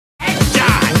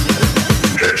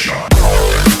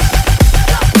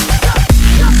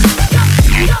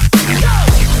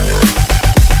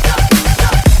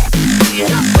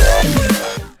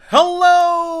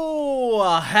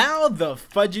How the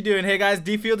fudge you doing? Hey guys,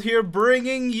 D-Field here,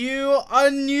 bringing you a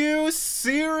new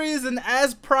series, and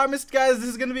as promised guys, this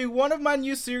is going to be one of my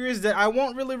new series that I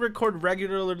won't really record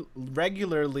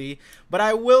regularly, but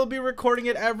I will be recording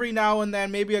it every now and then,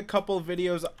 maybe a couple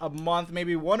videos a month,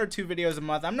 maybe 1 or 2 videos a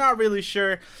month, I'm not really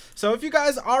sure. So if you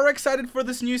guys are excited for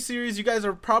this new series, you guys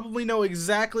probably know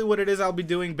exactly what it is I'll be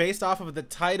doing based off of the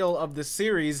title of the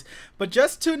series. But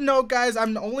just to note guys,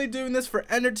 I'm only doing this for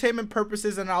entertainment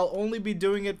purposes, and I'll only be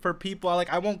doing it for people.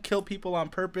 I won't kill people on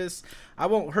purpose, I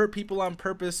won't hurt people on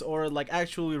purpose, or like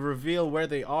actually reveal where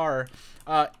they are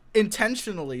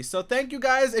intentionally. So thank you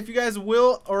guys. If you guys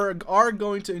will or are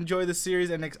going to enjoy the series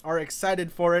and are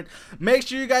excited for it, make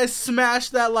sure you guys smash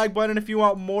that like button if you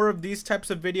want more of these types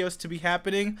of videos to be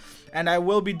happening, and I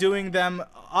will be doing them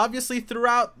obviously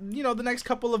throughout, you know, the next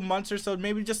couple of months or so,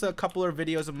 maybe just a couple of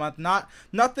videos a month,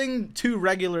 nothing too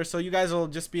regular, so you guys will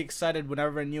just be excited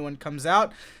whenever a new one comes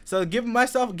out. So give a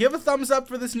thumbs up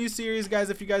for this new series guys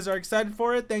if you guys are excited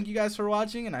for it. Thank you guys for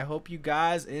watching, and I hope you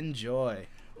guys enjoy.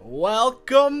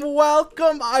 Welcome.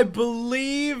 I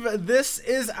believe this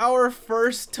is our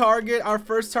first target. Our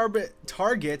first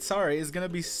target, sorry, is gonna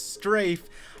be Strafe.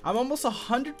 I'm almost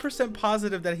 100%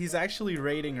 positive that he's actually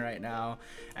raiding right now.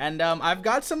 And I've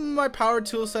got some of my power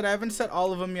tools set. I haven't set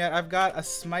all of them yet. I've got a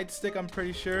smite stick, I'm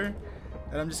pretty sure,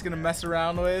 that I'm just gonna mess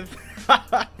around with.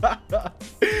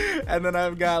 And then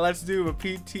I've got, let's do a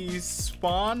PT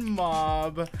spawn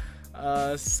mob.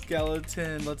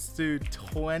 Skeleton, let's do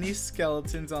 20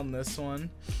 skeletons on this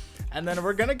one, and then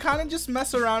we're gonna kind of just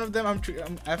mess around with them. I'm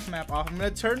F-map off. I'm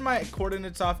gonna turn my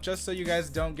coordinates off just so you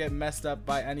guys don't get messed up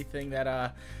by anything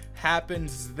that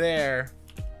happens there.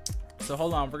 So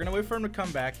hold on, we're gonna wait for him to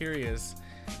come back. Here he is.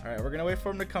 All right, we're gonna wait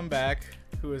for him to come back.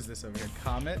 Who is this over here?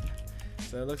 Comet.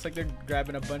 So it looks like they're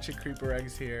grabbing a bunch of creeper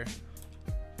eggs here,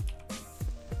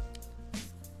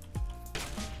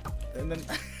 and then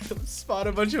spawn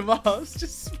a bunch of mobs.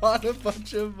 Just spawn a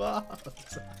bunch of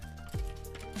mobs.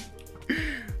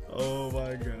 Oh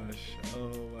my gosh.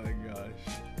 Oh my gosh.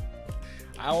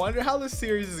 I wonder how this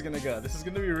series is gonna go. This is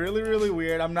gonna be really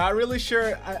weird. I'm not really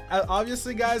sure.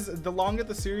 Obviously guys, the longer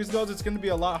the series goes, it's gonna be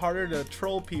a lot harder to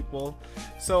troll people.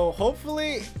 So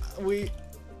hopefully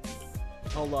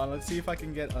hold on, let's see if I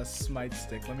can get a smite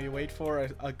stick. Let me wait for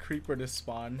a creeper to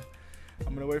spawn.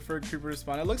 I'm gonna wait for a creeper to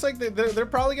spawn. It looks like they're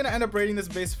probably gonna end up raiding this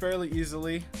base fairly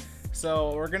easily,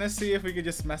 so we're gonna see if we could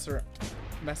just mess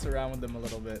around with them a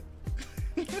little bit.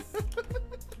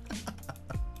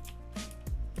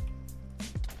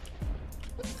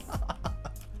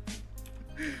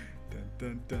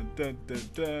 Dun, dun, dun, dun,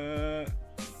 dun.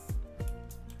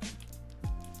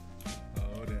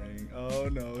 Oh dang! Oh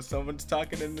no! Someone's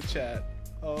talking in the chat.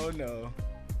 Oh no!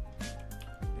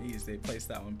 Jeez, they placed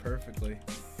that one perfectly.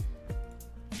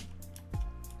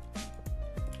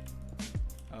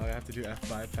 I have to do F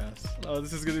bypass. Oh,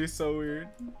 this is gonna be so weird.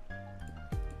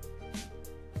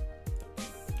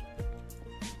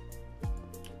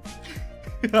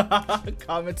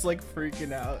 Comet's like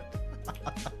freaking out.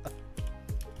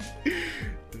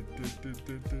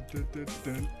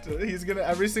 He's gonna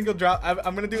every single drop.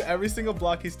 I'm gonna do every single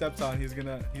block he steps on. He's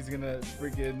gonna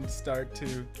freaking start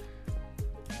to.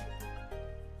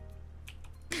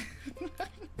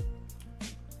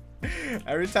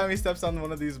 Every time he steps on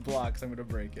one of these blocks, I'm gonna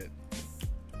break it.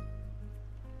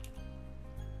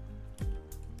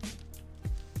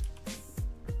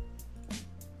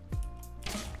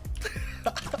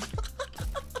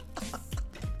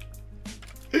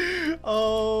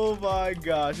 Oh my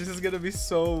gosh, this is gonna be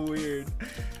so weird.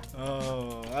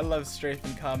 Oh, I love Strafe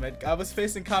and Comet. I was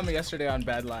facing Comet yesterday on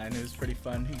Badline. It was pretty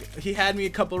fun. He had me a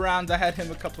couple rounds. I had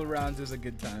him a couple of rounds. It was a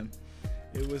good time.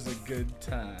 It was a good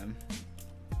time.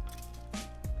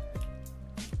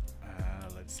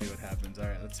 See what happens. All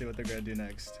right, let's see what they're gonna do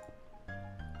next.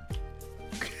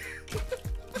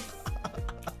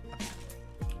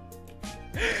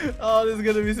 Oh, this is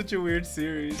gonna be such a weird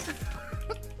series.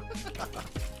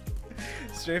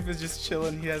 Strafe is just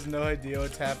chilling. He has no idea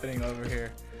what's happening over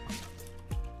here.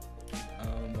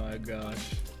 Oh my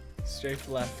gosh. Strafe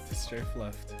left. Strafe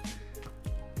left.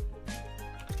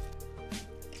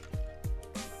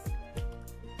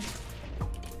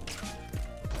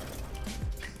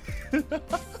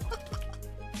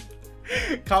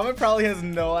 Comet probably has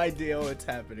no idea what's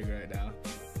happening right now.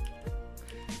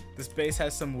 This base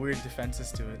has some weird defenses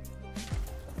to it.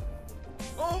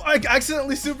 Oh, I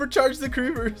accidentally supercharged the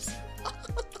creepers.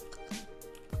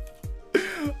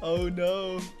 Oh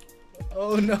no.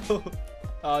 Oh no.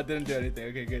 Oh, it didn't do anything.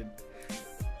 Okay, good.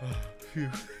 Oh,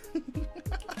 phew.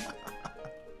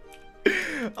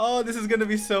 Oh, this is gonna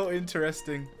be so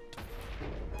interesting.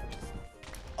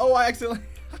 Oh, I accidentally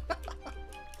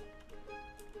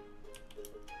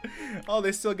Oh,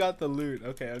 they still got the loot.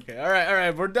 Okay, okay. All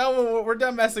right. We're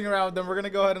done messing around with them. We're gonna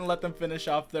go ahead and let them finish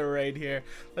off their raid here.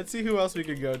 Let's see who else we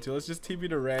could go to. Let's just TP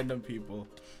to random people.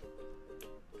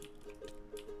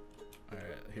 All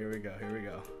right, here we go. Here we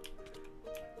go.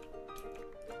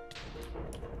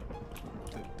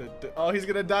 Oh, he's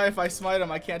gonna die if I smite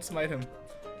him. I can't smite him.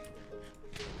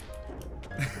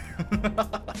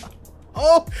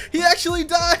 Oh, he actually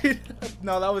died.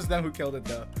 No, that was them who killed it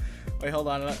though. Wait, hold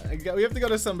on. We have to go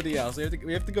to somebody else.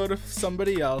 We have to go to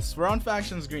somebody else. We're on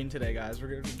factions green today, guys. We're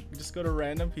gonna just go to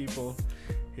random people.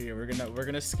 Here, we're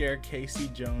gonna scare Casey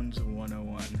Jones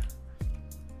 101.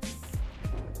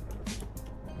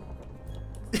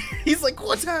 He's like,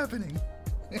 what's happening?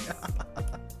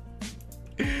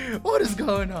 What is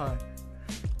going on?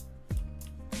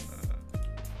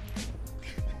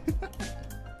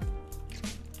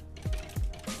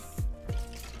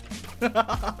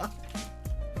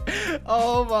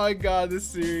 Oh my god, this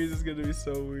series is gonna be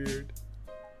so weird.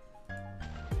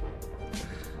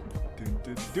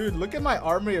 Dude, look at my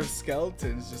army of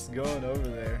skeletons just going over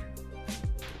there.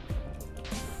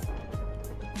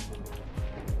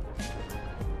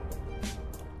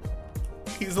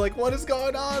 He's like, what is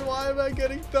going on? Why am I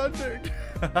getting thundered?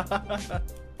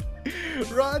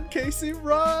 Run, Casey,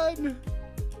 run!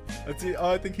 Let's see.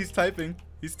 Oh, I think he's typing.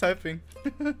 He's typing.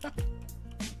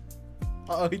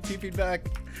 Uh oh, he TP'd back.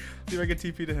 See if I can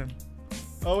TP to him.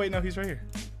 Oh wait, no, he's right here.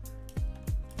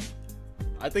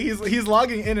 I think he's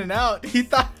logging in and out. He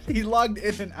thought he logged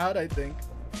in and out, I think.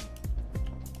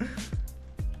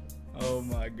 Oh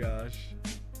my gosh.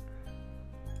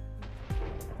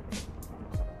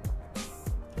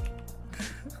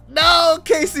 No,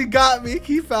 Casey got me.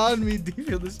 He found me.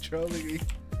 Defield is trolling me.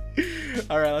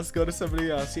 All right, let's go to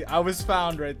somebody else. See, I was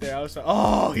found right there. I was found.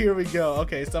 Oh, here we go.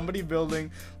 Okay, somebody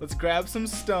building. Let's grab some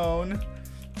stone.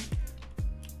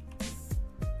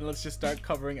 And let's just start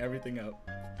covering everything up.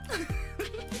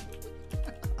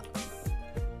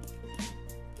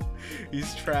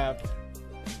 He's trapped.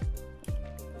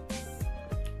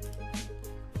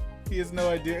 He has no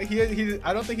idea.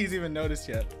 I don't think he's even noticed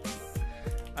yet.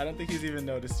 I don't think he's even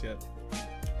noticed yet.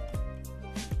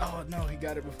 Oh no, he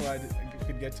got it before I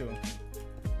could get to him.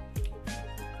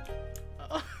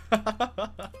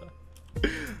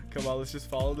 Come on, let's just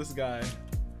follow this guy.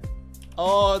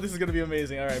 Oh, this is gonna be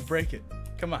amazing. All right, break it.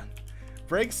 Come on,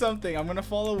 break something. I'm gonna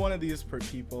follow one of these per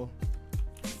people.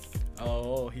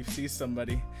 Oh, he sees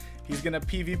somebody. He's gonna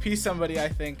PvP somebody, I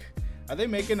think. Are they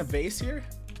making a base here?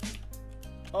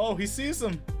 Oh, he sees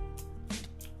them.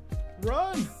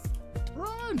 Run!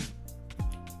 Run!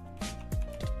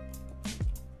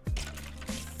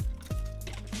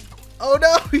 Oh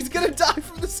no, he's gonna die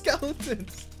from the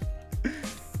skeletons.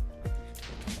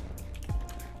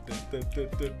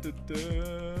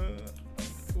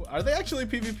 Are they actually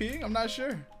PvPing? I'm not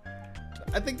sure.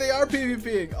 I think they are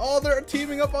PvPing. Oh, they're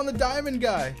teaming up on the diamond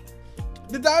guy.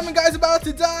 The diamond guy's about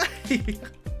to die.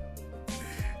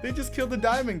 They just killed the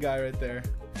diamond guy right there.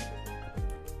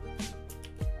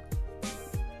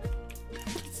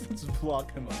 Let's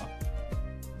block him off.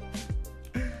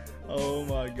 Oh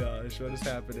my gosh, what is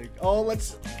happening? Oh,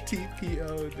 let's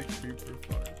TPO the creeper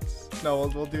parts. No,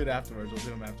 we'll do it afterwards. We'll do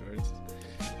them afterwards.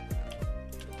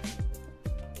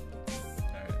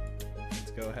 Alright,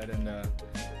 let's go ahead and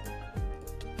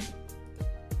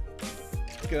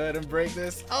go ahead and break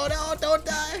this. Oh no, don't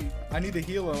die! I need to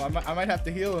heal him. I might have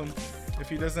to heal him if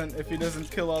he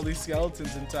doesn't kill all these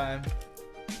skeletons in time.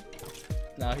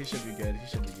 No, he should be good. He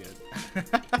should be good.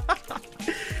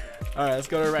 Alright, let's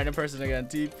go to a random person again.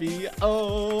 TP.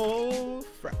 Oh,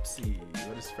 Frepsy.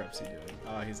 What is Frepsy doing?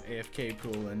 Oh, he's AFK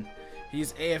pooling.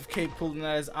 He's AFK pooling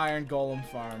at his iron golem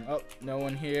farm. Oh, no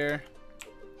one here.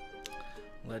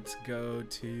 Let's go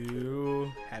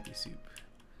to Happy Soup.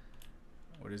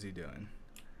 What is he doing?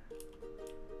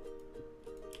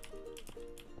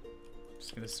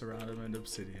 Just gonna surround him in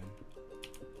obsidian.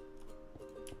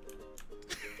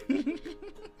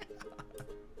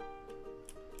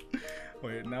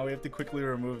 Wait, now we have to quickly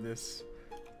remove this.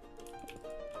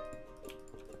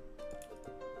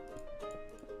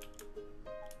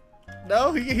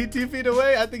 No, he TP'd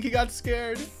away. I think he got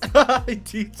scared. he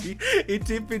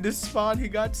TP'd to spawn. He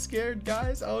got scared,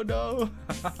 guys. Oh no.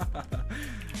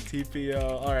 TPO.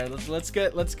 All right, let's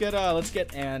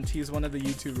get Ant. He's one of the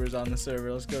YouTubers on the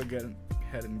server. Let's go ahead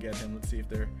and get him. Let's see if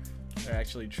they're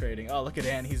actually trading. Oh, look at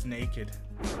Ant. He's naked.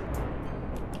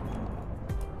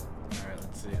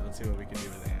 Let's see what we can do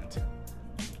with Ant.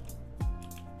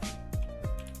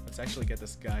 Let's actually get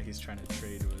this guy he's trying to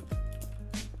trade with.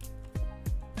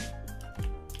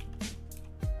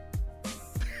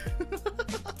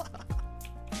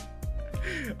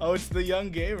 Oh, it's the young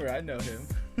gamer. I know him.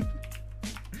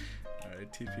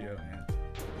 Alright, TPO, man.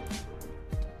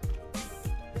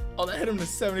 Oh, that hit him to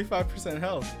 75%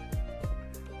 health.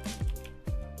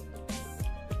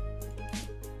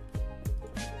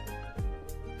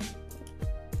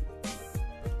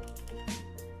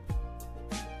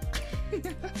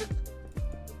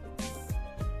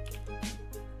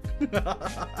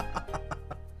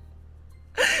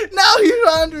 No, he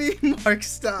found me. Mark,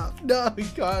 stop. No, he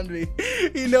conned me.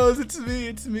 He knows it's me.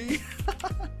 It's me.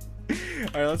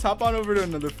 Alright, let's hop on over to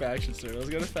another faction, sir. Let's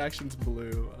go to factions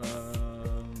blue.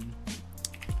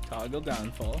 Toggle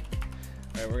downfall.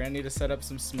 Alright, we're gonna need to set up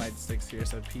some smite sticks here.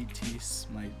 So PT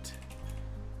smite.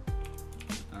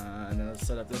 And then let's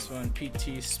set up this one.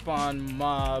 PT spawn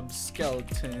mob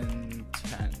skeleton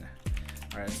 10.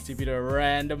 Alright, let's TP to a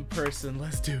random person.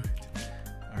 Let's do it.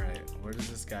 Alright, what is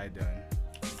this guy doing?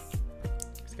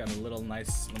 He's got a little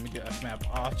nice, let me get F map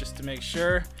off just to make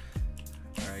sure.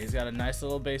 Alright, he's got a nice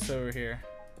little base over here.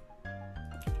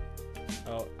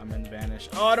 Oh, I'm in vanish.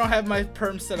 Oh, I don't have my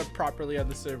perm set up properly on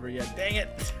the server yet. Dang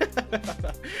it.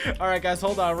 Alright guys,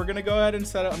 hold on. We're gonna go ahead and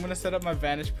set up, I'm gonna set up my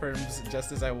vanish perms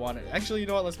just as I want it. Actually, you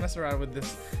know what? Let's mess around with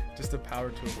this. Just a power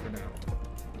tool for now.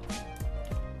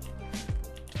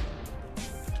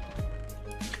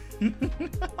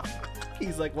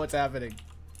 He's like, what's happening?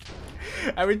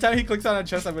 Every time he clicks on a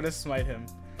chest, I'm gonna smite him.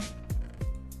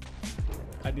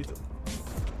 I need to.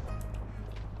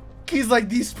 He's like,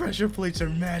 these pressure plates are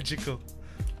magical.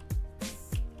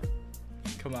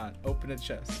 Come on, open a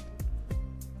chest.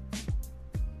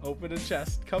 Open a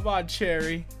chest. Come on,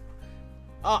 Cherry.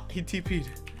 Ah, he TP'd.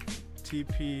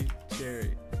 TP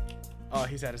Cherry. Oh,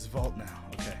 he's at his vault now.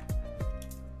 Okay.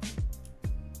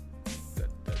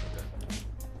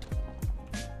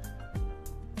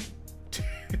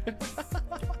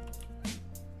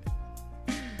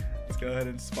 Let's go ahead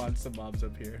and spawn some mobs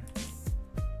up here.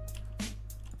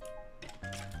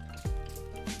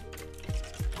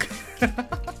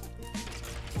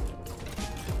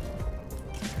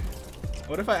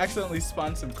 What if I accidentally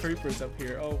spawn some creepers up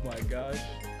here? Oh my gosh.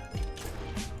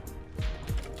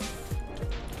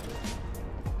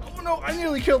 Oh no, I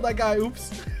nearly killed that guy.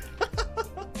 Oops.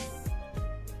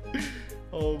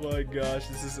 Oh my gosh,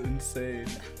 this is insane.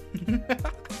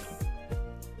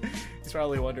 He's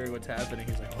probably wondering what's happening.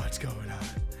 He's like, what's going on?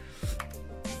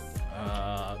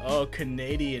 Oh,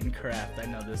 Canadian craft. I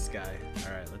know this guy.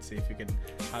 All right, let's see if we can,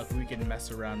 how we can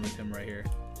mess around with him right here.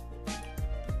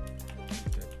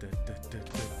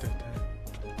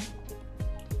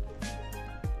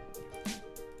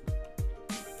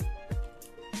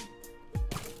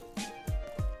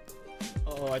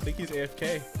 Oh, I think he's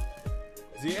AFK.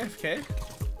 Is he AFK?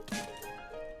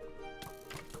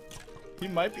 He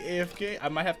might be AFK. I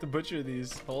might have to butcher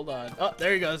these. Hold on. Oh,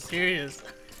 there he goes. Here he is.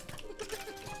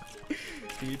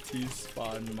 PT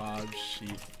spawn mob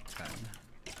sheet 10.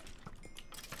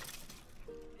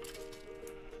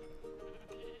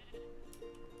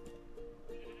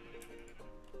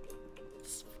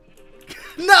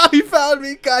 No, he found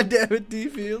me. God damn it,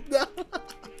 D-Field. No.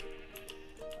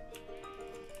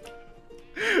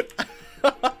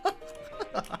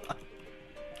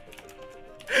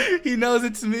 He knows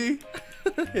it's me.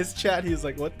 His chat, he's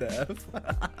like, what the F?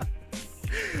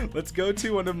 Let's go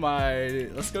to one of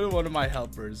my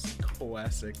helpers.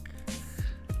 Classic.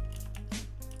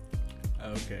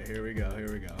 Okay, here we go.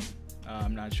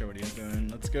 I'm not sure what he's doing.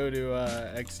 Let's go to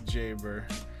XJaber.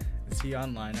 Is he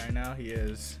online right now? He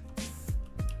is.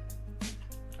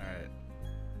 Alright.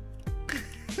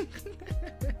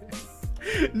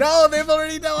 No, they've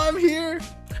already know I'm here.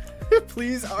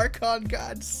 Please, Archon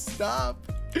God, stop.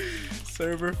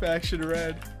 Server faction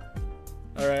red.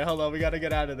 Alright, hold on, we gotta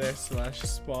get out of there. Slash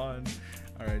spawn.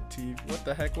 Alright, T. What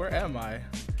the heck? Where am I?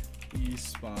 E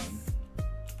spawn.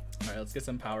 Alright, let's get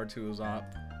some power tools up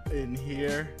in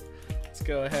here. Let's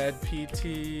go ahead,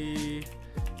 PT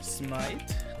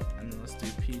smite. And then let's do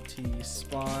PT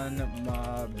spawn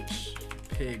mob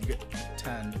pig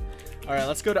 10. Alright,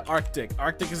 let's go to Arctic.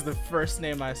 Arctic is the first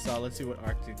name I saw. Let's see what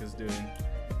Arctic is doing.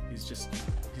 He's just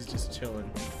chilling.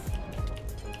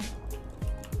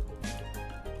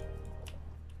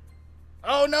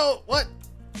 Oh no! What?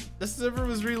 The server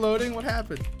was reloading? What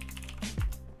happened?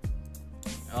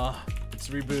 Oh, it's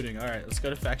rebooting. Alright, let's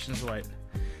go to Factions White.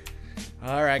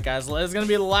 Alright guys, well, it's gonna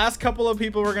be the last couple of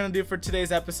people we're gonna do for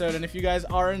today's episode, and if you guys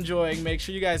are enjoying, make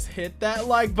sure you guys hit that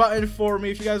like button for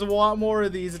me if you guys want more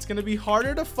of these. It's gonna be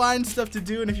harder to find stuff to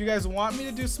do, and if you guys want me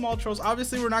to do small trolls,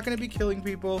 obviously we're not gonna be killing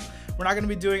people. We're not gonna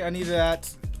be doing any of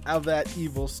that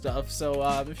evil stuff. So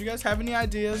if you guys have any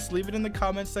ideas, leave it in the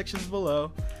comment sections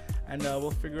below, and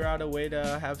we'll figure out a way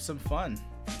to have some fun.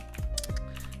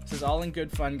 This is all in good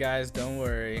fun, guys. Don't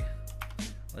worry.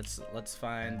 Let's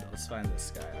find this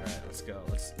guy. All right, let's go.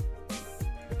 Let's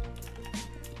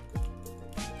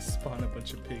spawn a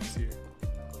bunch of pigs here.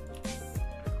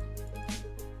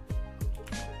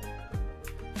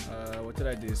 What did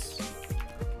I do?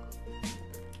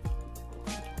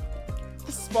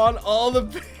 Spawn all the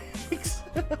pigs.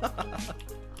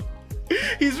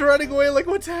 He's running away like,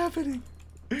 what's happening?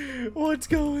 What's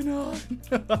going on?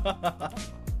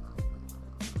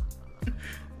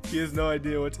 He has no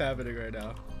idea what's happening right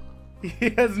now.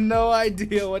 He has no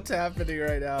idea what's happening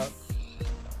right now.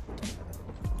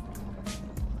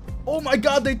 Oh my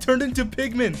god, they turned into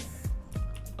pigmen.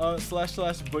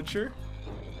 / butcher.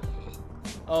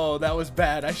 Oh, that was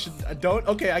bad.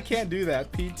 Okay, I can't do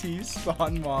that. PT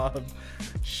spawn mob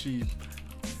sheep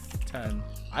 10.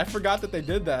 I forgot that they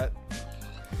did that.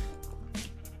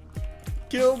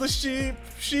 Kill the sheep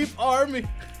army.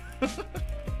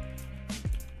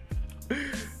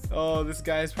 Oh, this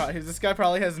guy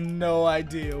probably has no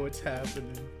idea what's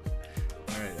happening.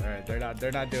 All right, they're not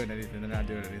doing anything.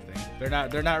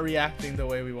 They're not reacting the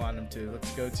way we want them to.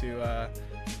 Let's go to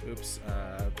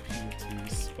PT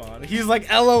spawn. He's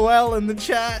like LOL in the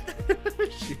chat.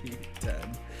 Sheep 10.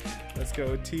 Let's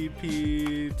go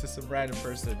TP to some random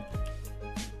person.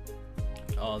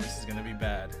 Oh, this is gonna be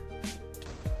bad.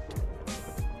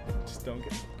 Just don't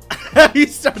get. He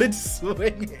started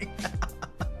swinging.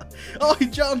 Oh, he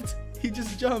jumped. He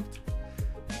just jumped.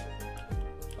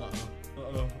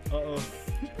 Uh-oh.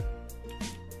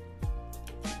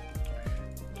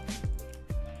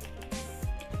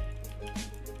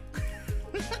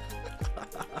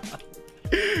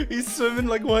 He's swimming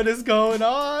like, what is going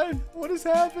on? What is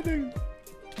happening?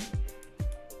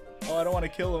 Oh, I don't want to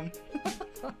kill him.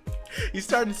 He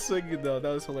started swinging though.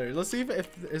 That was hilarious. Let's see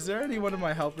if is there any one of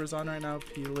my helpers on right now?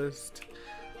 P list.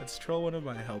 Let's troll one of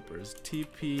my helpers.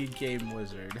 TP Game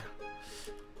Wizard.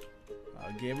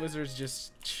 Game Wizard's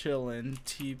just chilling.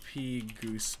 TP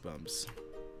Goosebumps.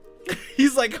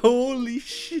 He's like, holy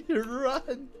shit,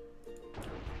 run.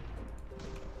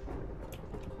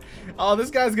 Oh, this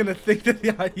guy's gonna think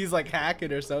that he's like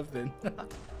hacking or something.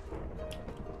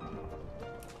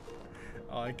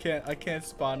 Oh, I can't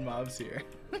spawn mobs here.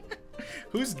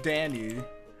 Who's Danny?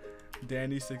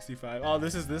 Danny 65. Oh,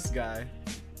 this is this guy.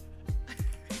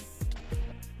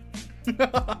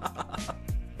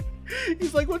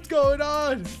 He's like, what's going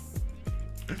on?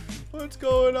 What's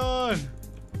going on?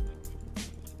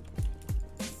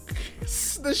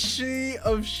 It's the she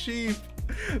of sheep.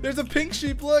 There's a pink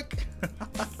sheep, look.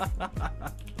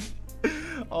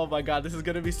 Oh my god, this is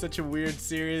gonna be such a weird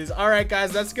series. Alright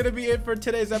guys, that's gonna be it for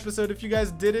today's episode. If you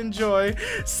guys did enjoy,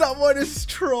 someone is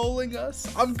trolling us.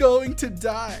 I'm going to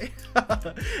die.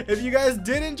 If you guys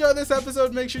did enjoy this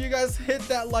episode, make sure you guys hit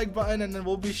that like button, and then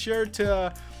I'll be sure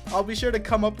to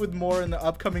come up with more in the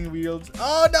upcoming videos.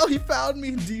 Oh no, he found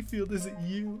me. D-Field, is it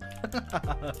you?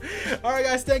 Alright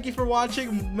guys, thank you for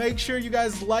watching. Make sure you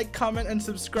guys like, comment, and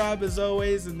subscribe as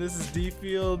always. And this is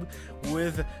D-Field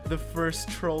with the first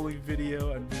trolling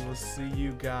video, and we will see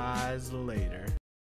you guys later.